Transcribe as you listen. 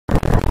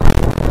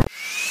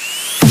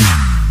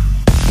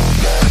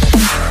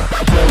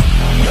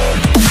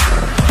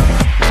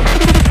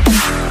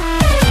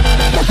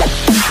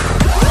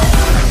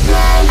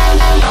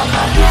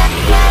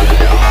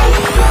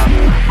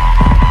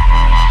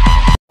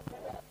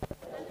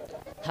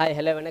Hi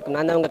hello வணக்கம்.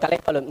 நான் தான் உங்கள்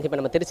KalaiBalu. இப்போ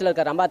நம்ம திருச்சியில்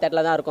இருக்க ரம்பா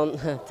தேட்டரில் தான் இருக்கும்.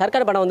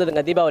 சர்க்கார் படம்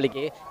வந்துதுங்க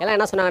தீபாவளிக்கு. எல்லாம்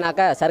என்ன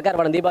சொன்னாங்கனாக்கா, சர்க்கார்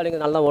படம் தீபாவளிக்கு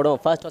நல்லா தான் ஓடும்.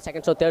 First show,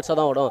 second show, third show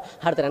தான் ஓடும்.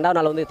 அடுத்து 2வது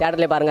நாள் வந்து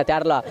தேட்டர்லேயே பாருங்கள்.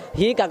 தேட்டரில்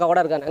காக்கா கூட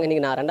இருக்காங்க.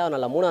 இன்றைக்கி நான் 2வது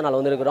நாள் 3வது நாள்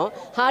வந்துருக்கிறோம்.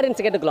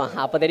 ஆடியன்ஸ் கேட்டுக்கலாம்.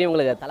 அப்போ தெரியும்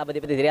உங்களுக்கு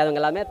தளபதி பற்றி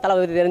தெரியாதவங்க எல்லாமே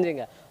தளபதி பற்றி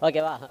தெரிஞ்சுங்க.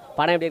 ஓகேவா?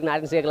 படம் எப்படி இருக்குன்னு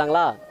ஆடியன்ஸ்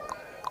கேட்கலாங்களா?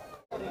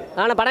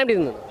 ஆனால் படம் எப்படி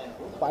இருந்தது?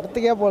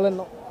 படத்துக்கே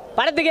போகலன்னு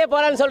படத்துக்கே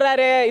போகலான்னு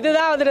சொல்கிறாரு.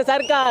 இதுதான் வந்துட்டு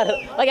சர்க்கார்.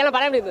 ஓகே, எல்லாம்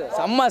படம் எப்படி இருந்தது?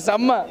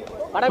 செம்ம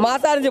படம்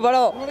மாசா இருந்துச்சு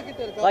படம்.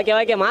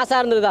 ஓகே மாசா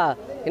இருந்ததா?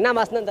 என்ன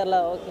மாசம் தான் தெரில.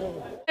 ஓகே,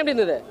 எப்படி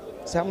இருந்தது?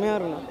 செம்மையா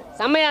இருக்கும்.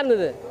 செம்மையா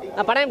இருந்தது.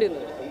 நான் படம் எப்படி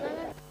இருந்தது?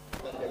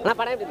 நான்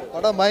படம் எப்படி இருந்தது?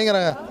 படம்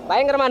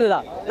பயங்கரமா இருந்ததா?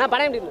 நான்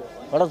படம் எப்படி இருந்தது?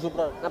 படம்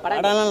சூப்பரா இருக்கு. நான்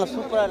படம்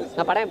சூப்பரா இருக்கு.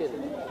 நான் படம் எப்படி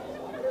இருந்தது?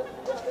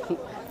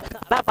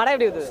 நான் படம்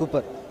எப்படி இருந்தது?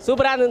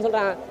 சூப்பரா இருந்ததுன்னு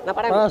சொல்றாங்க. நான்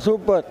படம்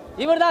சூப்பர்.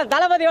 இவர் தான்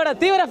தளபதியோட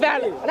தீவிர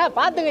ஃபேன். அண்ணா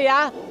பாத்துங்கய்யா,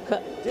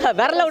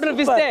 விரல விட்டு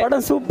பிஸ்தே.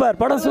 படம் சூப்பர்.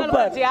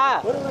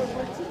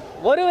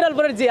 ஒரு விரல்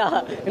புரட்சியா?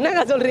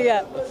 என்னங்க சொல்றீங்க?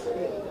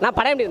 நான்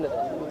படம் எப்படி இருந்தது?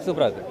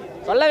 சூப்பரா இருக்கு.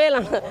 சொல்லவே இல்லை.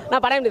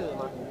 நான் படம் எப்படி இருந்தது?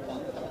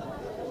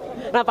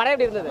 நான் படம்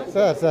எப்படி இருந்தது?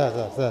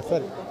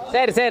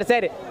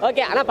 சரி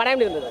ஓகே. ஆனால் படம்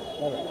எப்படி இருந்தது?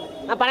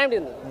 நான் படம் எப்படி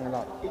இருந்தது?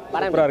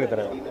 படம் சூப்பரா இருக்கு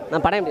தர.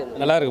 நான் படம் எப்படி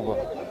இருந்தது? நல்லா இருக்கு போ.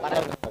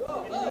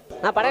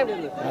 நான் படம் எப்படி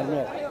இருந்தது?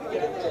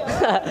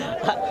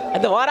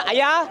 அந்த ஓர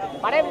ஐயா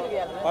படம் எப்படி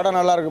இருக்கு? படம்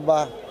நல்லா இருக்குப்பா.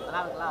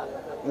 நல்லா இருக்குங்களா?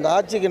 இந்த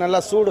ஆட்சிக்கு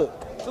நல்லா சூடு.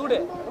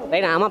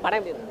 ரைட். ஆமாம், படம்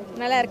எப்படி இருந்தது?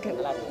 நல்லா இருக்கு.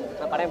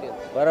 நான் படம் எப்படி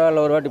இருந்தது?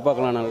 பரவாயில்ல, ஒரு வாட்டி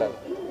பார்க்கலாம். நல்லா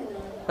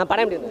நான்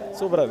படம் எப்படி இருந்தது?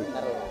 சூப்பரா இருக்கு.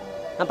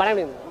 நான் படம்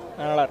எப்படி இருந்தது?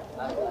 நல்லா இருக்கு.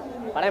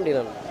 படம் எப்படி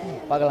இருந்தது?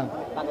 பார்க்கலாம்.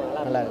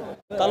 நல்லா இருக்கு.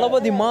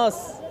 தளபதி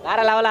மாஸ் வேற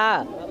லெவலா?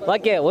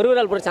 ஓகே, ஒரு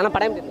விரல் பிடிச்சா. ஆனால்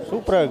படம் எப்படி இருந்தது?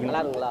 சூப்பரா இருக்கு.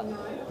 நல்லா இருக்குங்களா?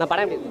 நான்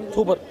படம் எப்படி இருந்தது?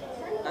 சூப்பர்.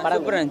 படம்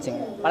சூப்பரா இருந்துச்சு.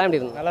 படம் எப்படி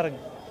இருந்தது? நல்லா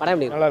இருக்கு. படம்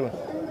எப்படி நல்லா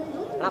இருக்கு.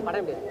 நான் படம்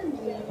எப்படி இருக்கு?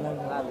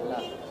 நல்லா இருக்குங்களா?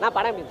 நான்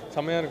படம் எப்படி இருக்கு?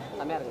 செம்மையா இருக்கு.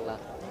 செம்மையா இருக்குங்களா?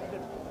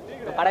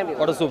 நான் படம் எப்படி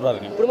இருக்கு? படம் சூப்பரா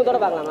இருக்கு. குடும்பத்தோட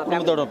பார்க்கலாம்.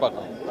 குடும்பத்தோட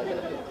பார்க்கலாம்.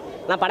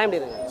 நான் படம் எப்படி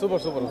இருக்கு?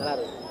 சூப்பர். நல்லா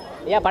இருக்கு.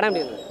 ஏன் படம்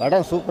எப்படி இருக்கு?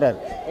 படம் சூப்பரா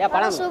இருக்கு. ஏன்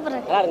படம் சூப்பரா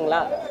இருக்கு. நல்லா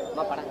இருக்குங்களா?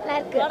 அம்மா படம் நல்லா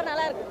இருக்கு.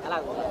 நல்லா இருக்கு. நல்லா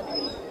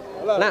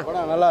இருக்குங்களா?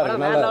 படம் நல்லா இருக்கு.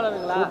 படம் வேற level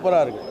இருக்குங்களா? சூப்பரா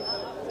இருக்கு.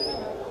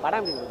 படம்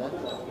எப்படி இருக்கு?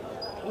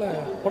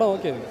 படம்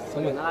ஓகே.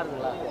 நல்லா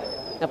இருக்குங்களா?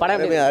 நான் படம்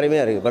எப்படி இருக்கு?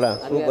 அருமையா இருக்கு. படம்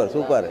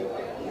சூப்பர்.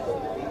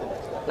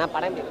 நான்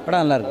படம் எப்படி இருக்கு?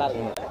 படம் நல்லா நல்லா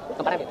இருக்கு. இருக்கு.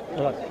 நான் படம் எப்படி இருக்கு?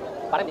 நல்லா இருக்கு.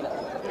 படம் எப்படி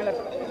இருக்கு?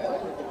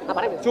 நான்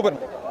படம் எப்படி இருக்கு? சூப்பர்.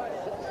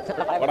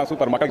 நான் படம் படம்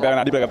சூப்பர். மக்களுக்கு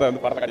தேவையான அடிப்படை கதை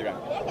வந்து படத்தை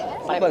காட்டிருக்காங்க.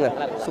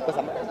 சூப்பர்.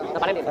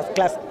 நான் படம் எப்படி இருக்கு?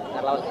 கிளாஸ்.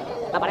 நல்லா இருக்கு.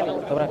 நான் படம் எப்படி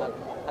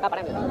இருக்கு? அக்கா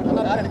படம் எப்படி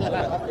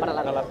இருக்கு? படம்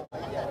நல்லா இருக்கு.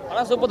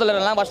 படம் சூப்பர் இல்லை.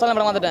 நான் ஃபர்ஸ்ட் டைம்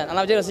படம் வந்துட்டேன்.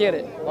 நல்லா விஜய் ரசிகர்.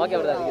 Okay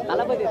brother.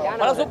 தளபதி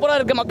தியானம். படம் சூப்பராக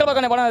இருக்குது. மக்கள்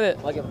பார்க்கணும் படம் அது.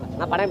 Okay brother.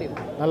 நான் படம் எப்படி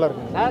இருக்கு? நல்லா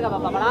இருக்கு. நல்லா இருக்கா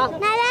பாப்பா படம்?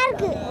 நல்லா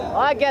இருக்கு.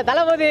 ஓகே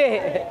தளபதி.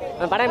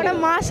 நான் படம் எப்படி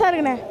இருக்கு? மாசா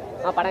இருக்குண்ணே.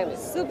 படம் எப்படி?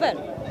 சூப்பர்.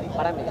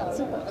 படம் எப்படி?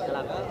 சூப்பர்.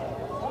 நல்லா இருக்கு.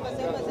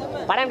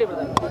 படம் எப்படி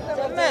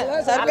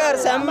பிரதர்? சர்க்கார்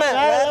செம்ம.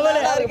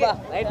 நல்லா இருக்குப்பா.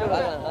 ரைட்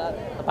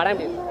படம்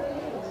எப்படி?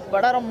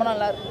 படம் ரொம்ப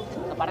நல்லா இருக்கு.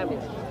 படம் எப்படி?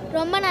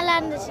 ரொம்ப நல்லா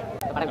இருந்துச்சு.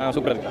 படம்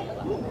சூப்பரா இருக்கு.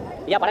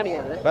 ஐயா படம்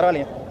எப்படி?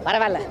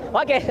 பரவாயில்ல.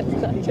 ஓகே.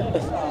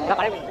 நான்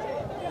படம் எப்படி?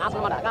 நான்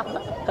சொல்ல மாட்டேன்.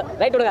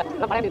 ரைட் விடுங்க.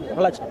 நான் படம் எப்படி?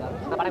 நல்லா இருக்கு.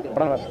 நான் படம் எப்படி?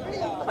 படம்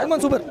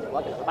அதுமான் சூப்பர்.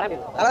 ஓகே. படம்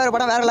எப்படி? நல்லா இருக்கு.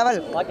 படம் வேற லெவல்.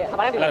 ஓகே. நான்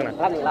படம் எப்படி?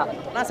 நல்லா இருக்குங்களா?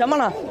 நான்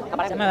செம்மண்ணா. நான்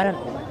படம் செம்ம வேற.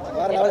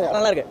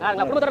 நல்லா இருக்கு.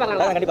 நான் குடும்பத்தோட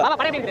பார்க்கலாம். கண்டிப்பா. பாப்பா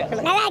படம் எப்படி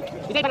இருக்கு? நல்லா இருக்கு.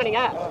 விஜய் பண்ண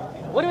நீங்க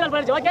ஒரு நாள்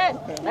பண்ணிச்சு. ஓகே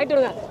ரைட்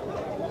விடுங்க.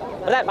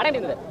 அல்ல படம்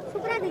எப்படி இருந்தது?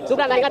 சூப்பரா இருக்கு.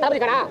 சூப்பரா இருந்தா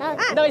தளபதி காணா?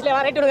 இந்த வயசுல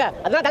வா ரைட் விடுங்க.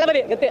 அதுதான் தளபதி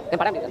கெத்து.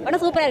 படம் எப்படி?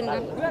 படம் சூப்பரா இருக்கு.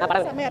 நான்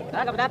படம் செமையா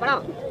இருக்கு.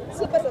 படம்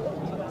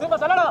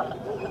சூப்பர் சொல்லணும்.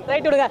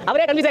 ரைட் விடுங்க.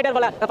 அவரே கன்வின்ஸ் ஆயிட்டார்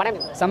போல. நான் படம்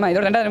எப்படி? செம்ம.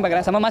 இதோட 2வது டைம்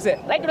பார்க்குறேன். செம்ம மாசு.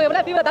 ரைட் விடுங்க.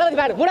 இல்ல தீவிர தளபதி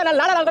ஃபேன். 3 நாள்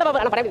 4 நாள் கூட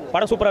பாப்பா. நான் படம் எப்படி?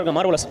 படம் சூப்பரா இருக்கு.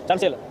 மார்வலஸ்.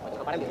 சான்ஸ் இல்ல.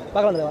 படம் எப்படி?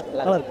 பார்க்கலாம்.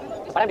 நல்லா இருக்கு.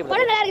 படம் எப்படி?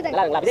 படம் நல்லா இருக்கு.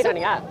 நல்லா இருக்குங்களா? விஜய்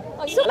காணியா?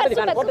 சூப்பர்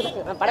ஃபேன் போட்டு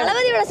படம்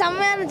தளபதியோட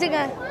செம்மையா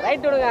இருந்துச்சுங்க.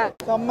 ரைட் விடுங்க.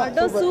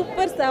 படம்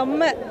சூப்பர்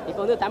செம்ம. இப்போ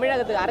வந்து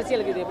தமிழகத்துக்கு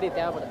அரசியலுக்கு இது எப்படி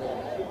தேவைப்படுது?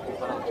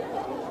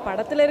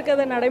 படத்துல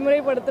இருக்கிறத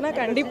நடைமுறைப்படுத்தினா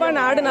கண்டிப்பா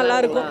நாடு நல்லா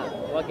இருக்கும்.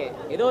 ஓகே.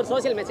 ஏதோ ஒரு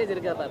சோஷியல் மெசேஜ்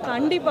இருக்கு அப்ப.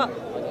 கண்டிப்பா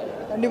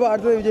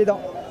அடுத்தது விஜய்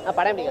தான்.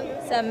 படம் எப்படி?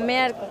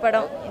 செம்மையா இருக்கு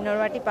படம். இன்னொரு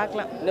வாட்டி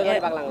பார்க்கலாம். இன்னொரு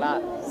வாட்டி பார்க்கலாங்களா?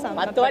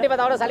 10 வாட்டி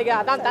பார்த்தா கூட சலிக்க.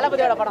 அதான்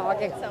தளபதியோட படம்.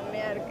 ஓகே.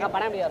 செம்மையா இருக்கு.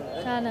 படம் எப்படி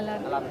இருந்தது? நல்லா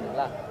இருக்கு. நல்லா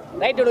இருக்குங்களா?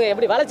 ரைட் விடுங்க.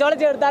 எப்படி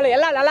வளைச்சு எடுத்தாலும்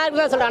எல்லாம் நல்லா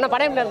இருக்குன்னு சொல்றேன். ஆனா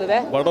படம் எப்படி இருந்தது?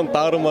 படம்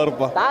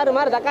தாறுமாறுப்பா. தாறு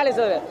மாதிரி தக்காளி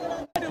சோறு.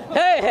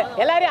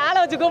 எல்லாரையும் ஆளை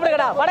வச்சு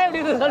கூப்பிடுங்கடா. படம் எப்படி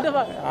இருந்தது சொல்லிட்டு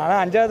பா. ஆனா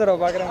 5வது தடவை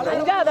பார்க்குறேன்.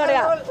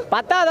 5வதோடயா?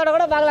 10வதோட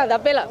கூட பார்க்கலாம்.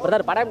 தப்பே இல்லை.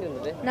 பிரதர் படம் எப்படி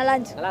இருந்தது? நல்லா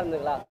இருந்துச்சு. நல்லா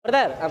இருந்ததுங்களா?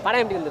 பிரதர்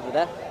படம் எப்படி இருந்தது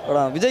பிரதர்?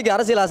 படம் விஜய்க்கு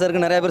அரசியல் ஆசை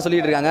இருக்கு நிறைய பேர்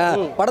சொல்லிட்டு இருக்காங்க.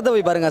 படத்தை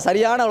போய் பாருங்க.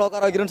 சரியான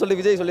உட்கார வைக்கிறேன்னு சொல்லி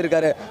விஜய்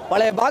சொல்லியிருக்காரு.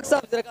 பழைய பாக்ஸ்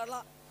ஆஃபீஸ்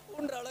ரெக்கார்ட்லாம்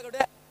ஊன்ற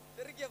அளவுக்கு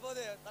தெரிக்க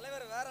போது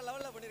தலைவர் வேற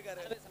லெவல்ல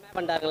பண்ணிருக்காரு. செம்மையா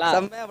பண்ணிட்டாங்களா?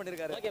 செம்மையா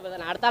பண்ணிருக்காரு. Okay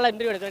brother. நான் அடுத்த ஆள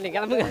இன்டர்வியூ எடுக்கிறேன். நீங்க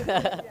கிளம்புங்க.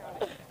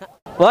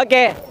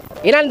 ஓகே.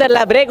 என்னன்னு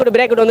தெரியல. பிரேக்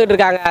விட்டு வந்துட்டு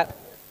இருக்காங்க.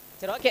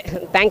 சரி ஓகே.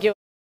 தேங்க்யூ.